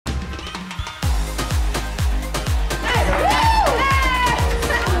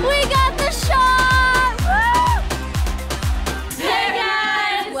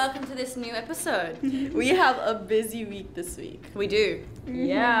this new episode. We have a busy week this week. We do.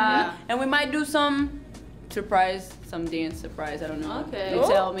 Yeah. And we might do some surprise, some dance surprise, I don't know. Okay. You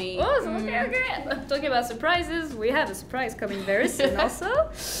tell me. Okay. Talking about surprises, we have a surprise coming very soon also.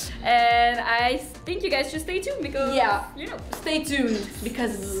 And I think you guys should stay tuned because, you know. Stay tuned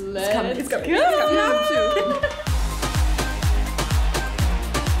because It's coming. It's coming.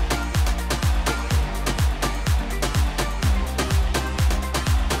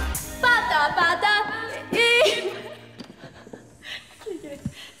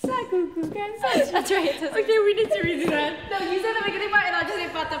 That's right. Okay, we need to redo that. No, you said the beginning part and I'll just say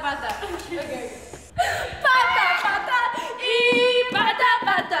pata pata. Okay. Pata pata, pata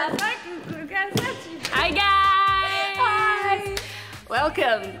pata. Hi guys. Hi.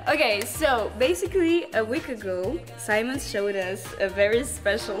 Welcome. Okay, so basically a week ago, Simon showed us a very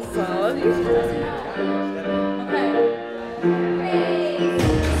special song.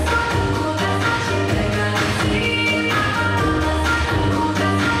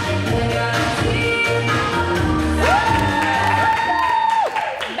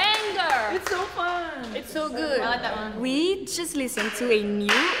 We just listened to a new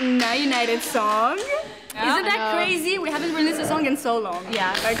Now United song. Yeah, isn't that crazy? We haven't released a song in so long.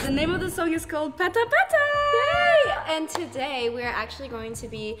 Yeah. Like, the name of the song is called Pata Pata. Yay! And today we're actually going to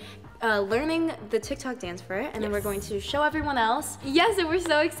be learning the TikTok dance for it, and then we're going to show everyone else. Yes, and we're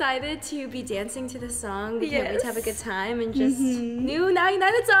so excited to be dancing to this song. We can't wait to have a good time and just new Now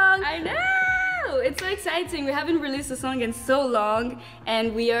United song. I know! It's so exciting. We haven't released a song in so long,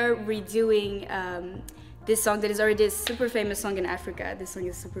 and we are redoing this song that is already a super famous song in Africa. This song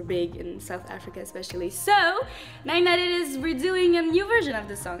is super big in South Africa especially. So, Now United is redoing a new version of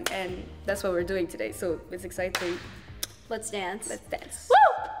the song, and that's what we're doing today, so it's exciting. Let's dance. Let's dance. Woo!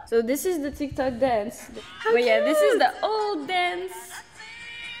 So this is the TikTok dance. But yeah, this is the old dance.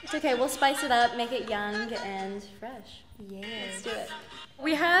 It's okay, we'll spice it up, make it young and fresh. Yeah. Let's do it.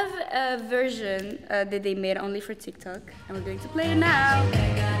 We have a version that they made only for TikTok, and we're going to play it now.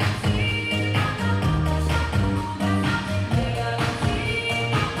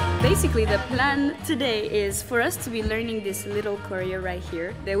 Basically, the plan today is for us to be learning this little choreo right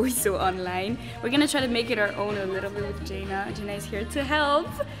here that we saw online. We're gonna try to make it our own a little bit with Jaina. Jaina is here to help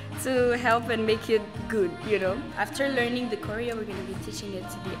and make it good, you know. After learning the choreo, we're gonna be teaching it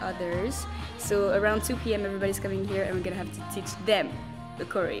to the others. So around 2 p.m. everybody's coming here and we're gonna have to teach them the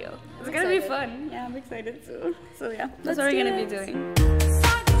choreo. It's gonna be fun. Yeah, I'm excited too. So yeah, that's what we're gonna be doing.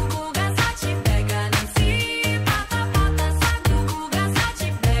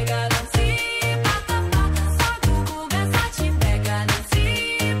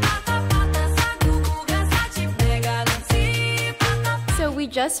 We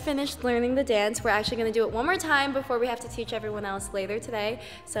just finished learning the dance. We're actually going to do it one more time before we have to teach everyone else later today.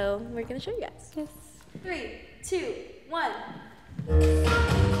 So we're going to show you guys. Yes. 3, 2, 1.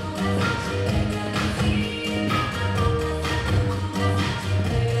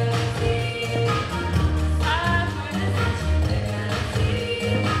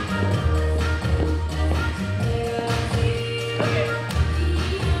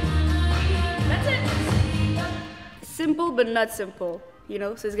 Simple but not simple, you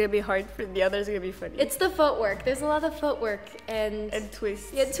know, so it's gonna be hard for the others, it's gonna be funny. It's the footwork. There's a lot of footwork and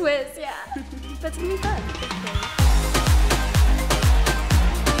twists. Yeah, twists, yeah. But it's gonna be fun.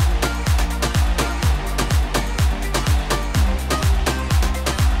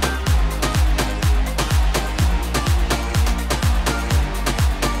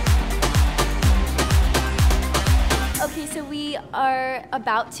 We are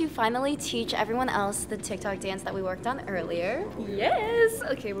about to finally teach everyone else the TikTok dance that we worked on earlier. Yes!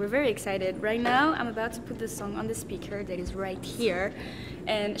 Okay, we're very excited. Right now, I'm about to put the song on the speaker that is right here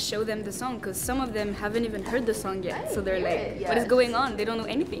and show them the song because some of them haven't even heard the song yet. So they're like, what is going on? They don't know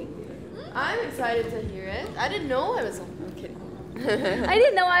anything. I'm excited to hear it. I didn't know I was on. I'm kidding. I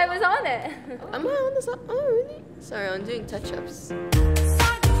didn't know I was on it. Am I on the song? Oh, really? Sorry, I'm doing touch-ups.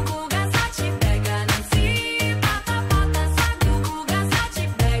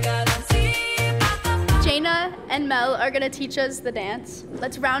 Jaina and Mel are gonna teach us the dance.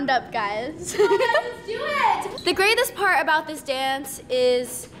 Let's round up, guys. Let's do it! The greatest part about this dance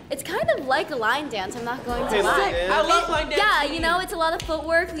is it's kind of like a line dance, I'm not going to lie. I love line dancing. Yeah, you know, it's a lot of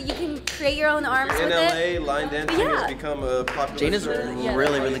footwork. You can create your own arms with it. In LA, line dancing has become a popular Jaina's sport.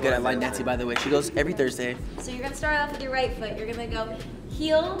 really good at line dancing, by the way. She goes every Thursday. So you're gonna start off with your right foot. You're gonna go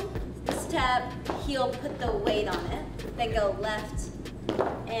heel, step, heel, put the weight on it. Then go left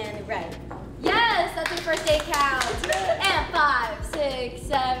and right. Yes, that's your first 8 count. And 5, 6,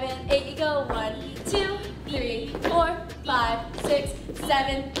 7, 8. You go 1, 2, 3, 4. 5, 6,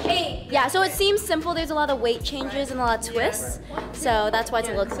 7, 8. Yeah, so it seems simple. There's a lot of weight changes and a lot of twists. So that's why it's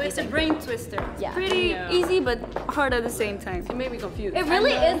a little So it's a confusing. brain twister. Yeah. Pretty easy, but hard at the same time. It made me confused. It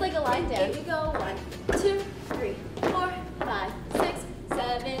really is like a line dance. Here we go. 1, 2, 3, 4, 5, 6,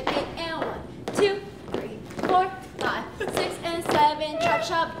 7, 8, and 1, 2, 3, 4, 5, 6, and 7. Chop,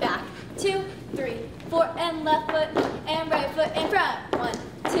 chop, back. 2, 3, 4, and left foot, and right foot, in front. 1,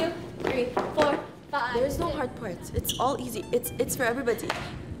 2, 3, 4, 5. There's no hard parts. It's all easy. It's for everybody.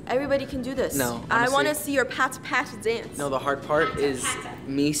 Everybody can do this. No, I honestly- want to see your pat dance. No, the hard part is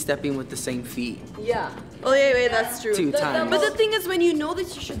me stepping with the same feet Yeah. Oh yeah, wait, that's true. 2 times. But the thing is, when you know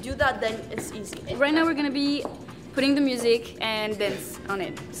that you should do that, then it's easy. Right now we're gonna be putting the music and dance on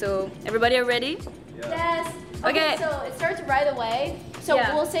it. So everybody are ready? Yes. Okay. So it starts right away. So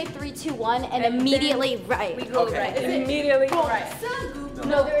Yeah. we'll say 3, 2, 1, and immediately right. We go right. Immediately right.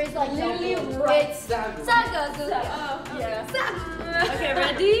 No, there is like literally it's Sagagu. Yeah. Okay,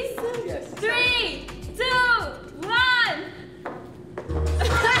 ready? Yes. 3, 2, 1.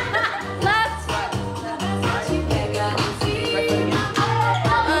 Left.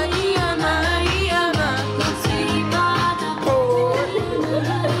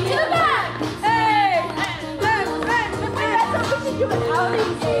 To the back. Hey.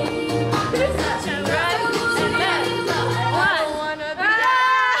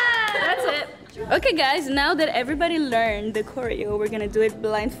 That's it. Okay guys, now that everybody learned the choreo, we're gonna do it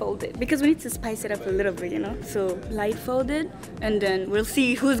blindfolded because we need to spice it up a little bit, you know? So blindfolded, and then we'll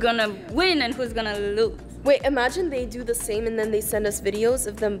see who's gonna win and who's gonna lose. Wait, imagine they do the same and then they send us videos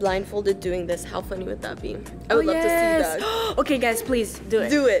of them blindfolded doing this. How funny would that be? I would love to see that. Okay guys, please do it.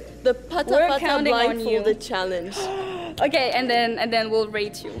 Do it. The pata We're pata counting on you. blindfolded challenge. Okay, and then we'll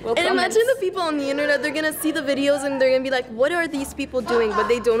rate you. We'll And comment. imagine the people on the internet, they're gonna see the videos and they're gonna be like, what are these people doing? But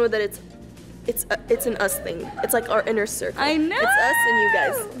they don't know that it's an us thing. It's like our inner circle. I know. It's us and you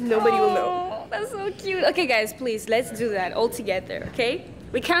guys. Nobody will know. Oh, that's so cute. Okay guys, please, let's do that all together, okay?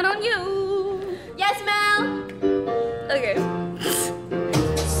 We count on you. Yes, Mel. Okay.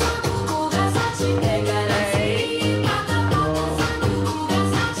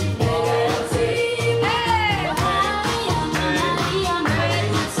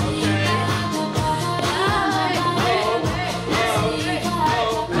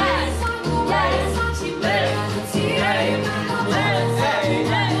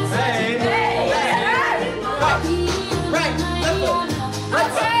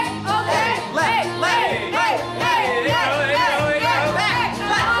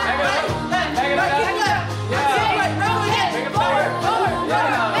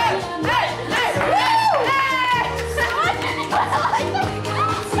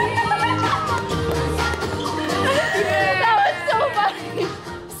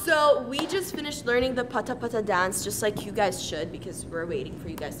 Learning the pata pata dance just like you guys should, because we're waiting for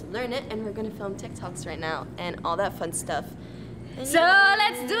you guys to learn it, and we're gonna film TikToks right now and all that fun stuff. And So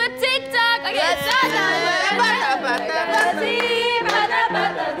let's do a TikTok. Okay.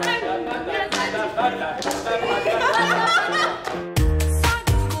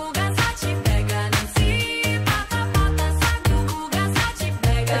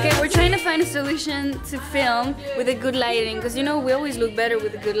 Okay, we're trying to find a solution to film with a good lighting, because you know we always look better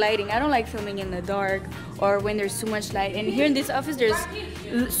with a good lighting. I don't like filming in the dark or when there's too much light. And here in this office there's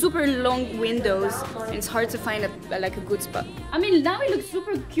super long windows and it's hard to find like a good spot. I mean, now it looks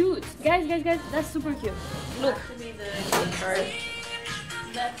super cute. Guys, that's super cute. Look.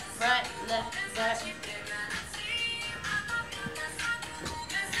 Left, right, left, right.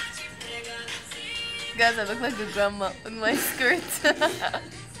 guys, I look like a grandma with my skirt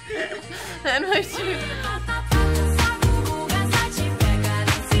and my shoes.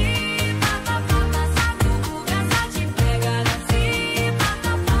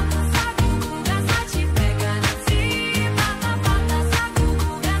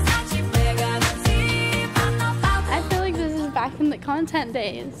 I feel like this is back in the content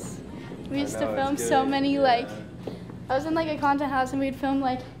days. We used to film so many, like, I was in like a content house and we'd film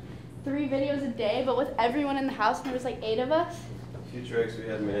like 3 videos a day, but with everyone in the house, and there was like 8 of us. A few tricks, we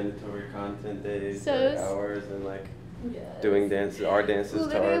had mandatory content days, So like it's- hours, and like doing dances, our dances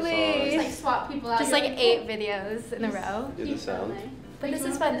to our Just like songs. swap people out. Just like 8 videos in a row. Do the sound. But this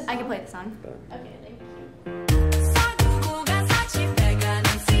is fun. I can play the song. Okay, thank you.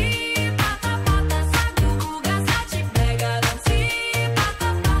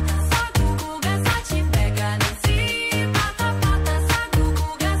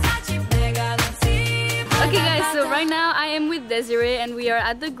 Okay guys, so right now I am with Desiree and we are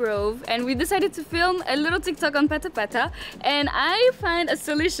at the Grove and we decided to film a little TikTok on Pata Pata, and I find a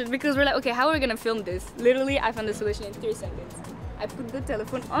solution because we're like, okay, how are we gonna film this? Literally, I found the solution in 3 seconds. I put the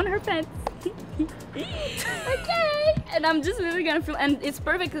telephone on her pants. Okay, and I'm just literally gonna film, and it's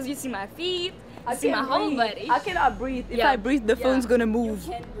perfect because you see my feet, you see my whole body. I cannot breathe. If I breathe, the phone's gonna move.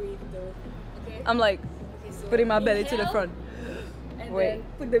 You can't breathe though. Okay. I'm like putting my belly to the front. And Wait. then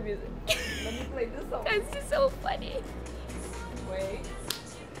put the music. Let me play this song. This is so funny. Wait.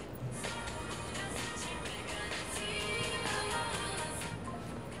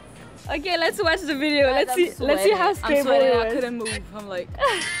 Okay, let's watch the video. Let's see how stable it I was. couldn't move. I'm like,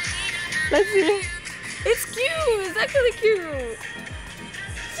 Let's see. It's cute. It's actually cute.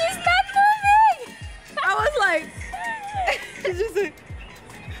 She's not moving. I was like, it's just like,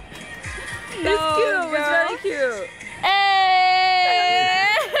 It's cute. It's very cute. Hey!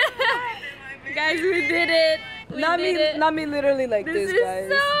 Guys, we did it. Not me literally like this, This guys.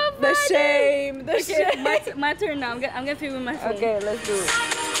 is so The funny. shame, the Okay, shame. my turn now. I'm gonna film with my phone. Okay, let's do it.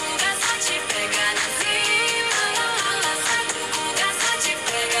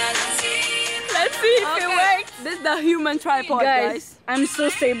 Let's see if it works. This is the human tripod, Guys, I'm so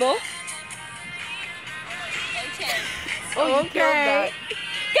stable. Okay.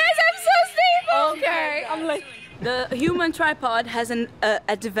 Guys, I'm so stable. Okay. I'm like, the human tripod has an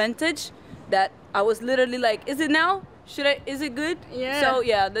advantage that I was literally like, is it now? Is it good? Yeah. So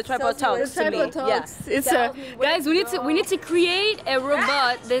yeah, the tripod talks to me. Yeah. It's guys, we need to create a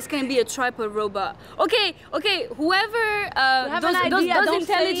robot that's gonna be a tripod robot. Okay, whoever those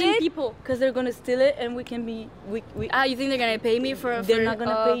intelligent people. Because they're gonna steal it and we can be You think they're gonna pay me for They're not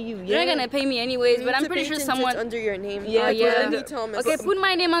gonna pay you, They're yeah. gonna pay me anyways, but I'm pretty sure someone under your name. Yeah, yeah. Okay, put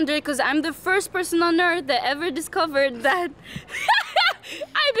my name under it because I'm the first person on earth that ever discovered that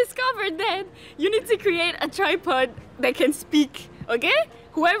I discovered that you need to create a tripod that can speak, okay?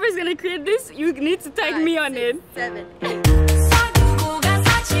 Whoever's gonna create this, you need to tag me on it. 7.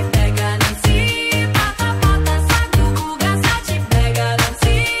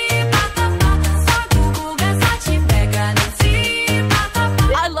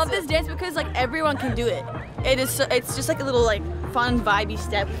 I love this dance because like everyone can do it. It's just like a little like fun vibey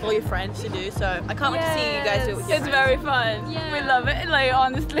step for your friends to do. So I can't wait to see you guys do it with your It's friends. very fun. Yeah. We love it. Like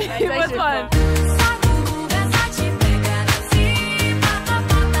honestly, it was actually fun.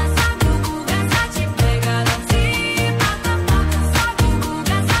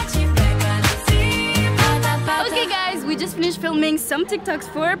 Okay guys, we just finished filming some TikToks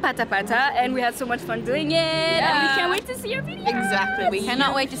for Pata Pata and we had so much fun doing it and we can't wait to see your video. Exactly. We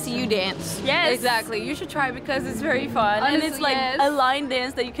cannot wait to see you dance. Yes. Exactly. You should try because it's very fun. And it's Honestly, like yes. a line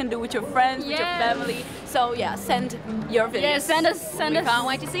dance that you can do with your friends, with your Yes. family. So yeah, send your videos. Yeah, send us. Can't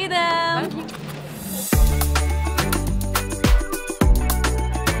wait to see them.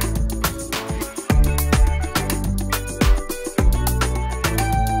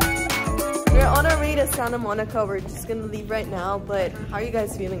 We're on our way to Santa Monica. We're just gonna leave right now, but how are you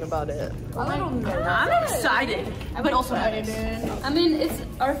guys feeling about it? I'm excited, but also nervous. I mean, it's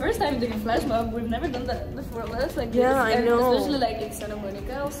our first time doing flashmob. We've never done that before. Let's like Yeah, this. I And know. especially like in Santa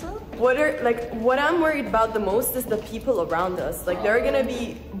Monica also. What I'm worried about the most is the people around us. Like there are gonna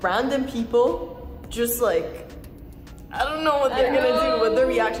be random people just like I don't know what they're gonna do, what their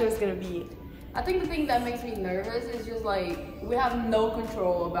reaction is gonna be. I think the thing that makes me nervous is just like we have no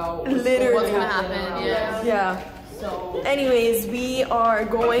control about Literally. what's gonna happen, yeah. Yeah. So Anyways, we are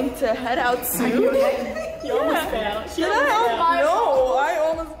going to head out soon. You almost fell. No, I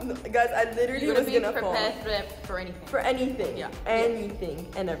almost guys, I literally was gonna fall. for anything. For anything. Yeah. Anything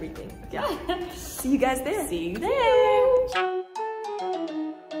and everything. Yeah. See you guys there. See you there.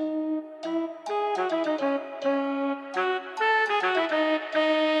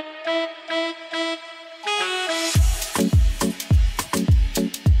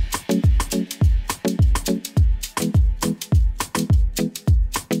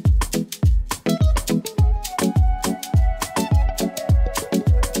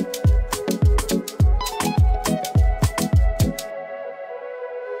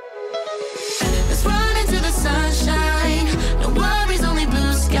 Let's run into the sunshine. No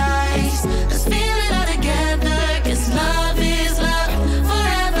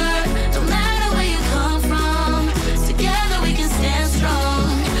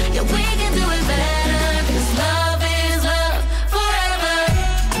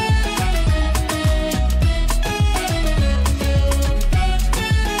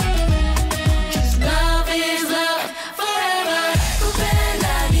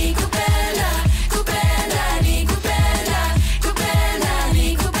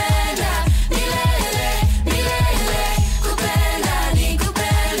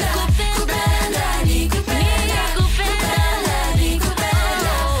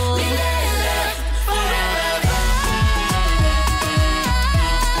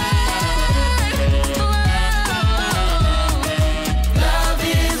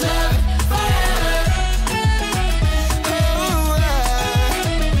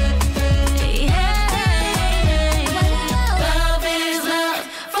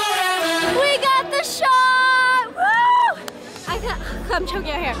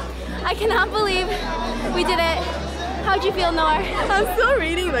choking out here. I cannot believe we did it. How'd you feel, Noor? I'm still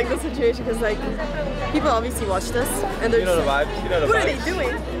reading like the situation because like people obviously watched us and they're You know the vibes. You know the what vibes. are they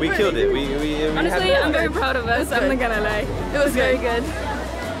doing? We killed it. We Honestly, I'm very proud of us. I'm not gonna lie. It was very good.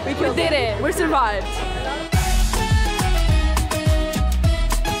 We did it. We survived.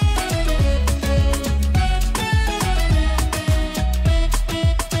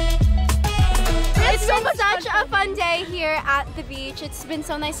 It's been such a fun day here at the beach. It's been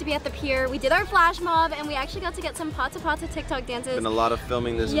so nice to be at the pier. We did our flash mob and we actually got to get some pata TikTok dances. Been a lot of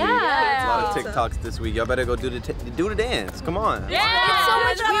filming this week. Yeah. A lot of TikToks this week. Y'all better go do the dance. Come on. Yeah. It's so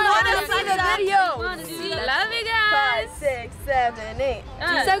much fun. We want to see the video. Love you guys. 5, 6, 7, 8.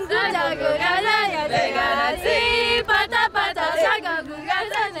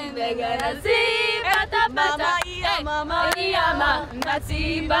 Mama, iya, mama,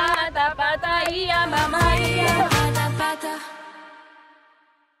 nasi bata bata iya, mama iya.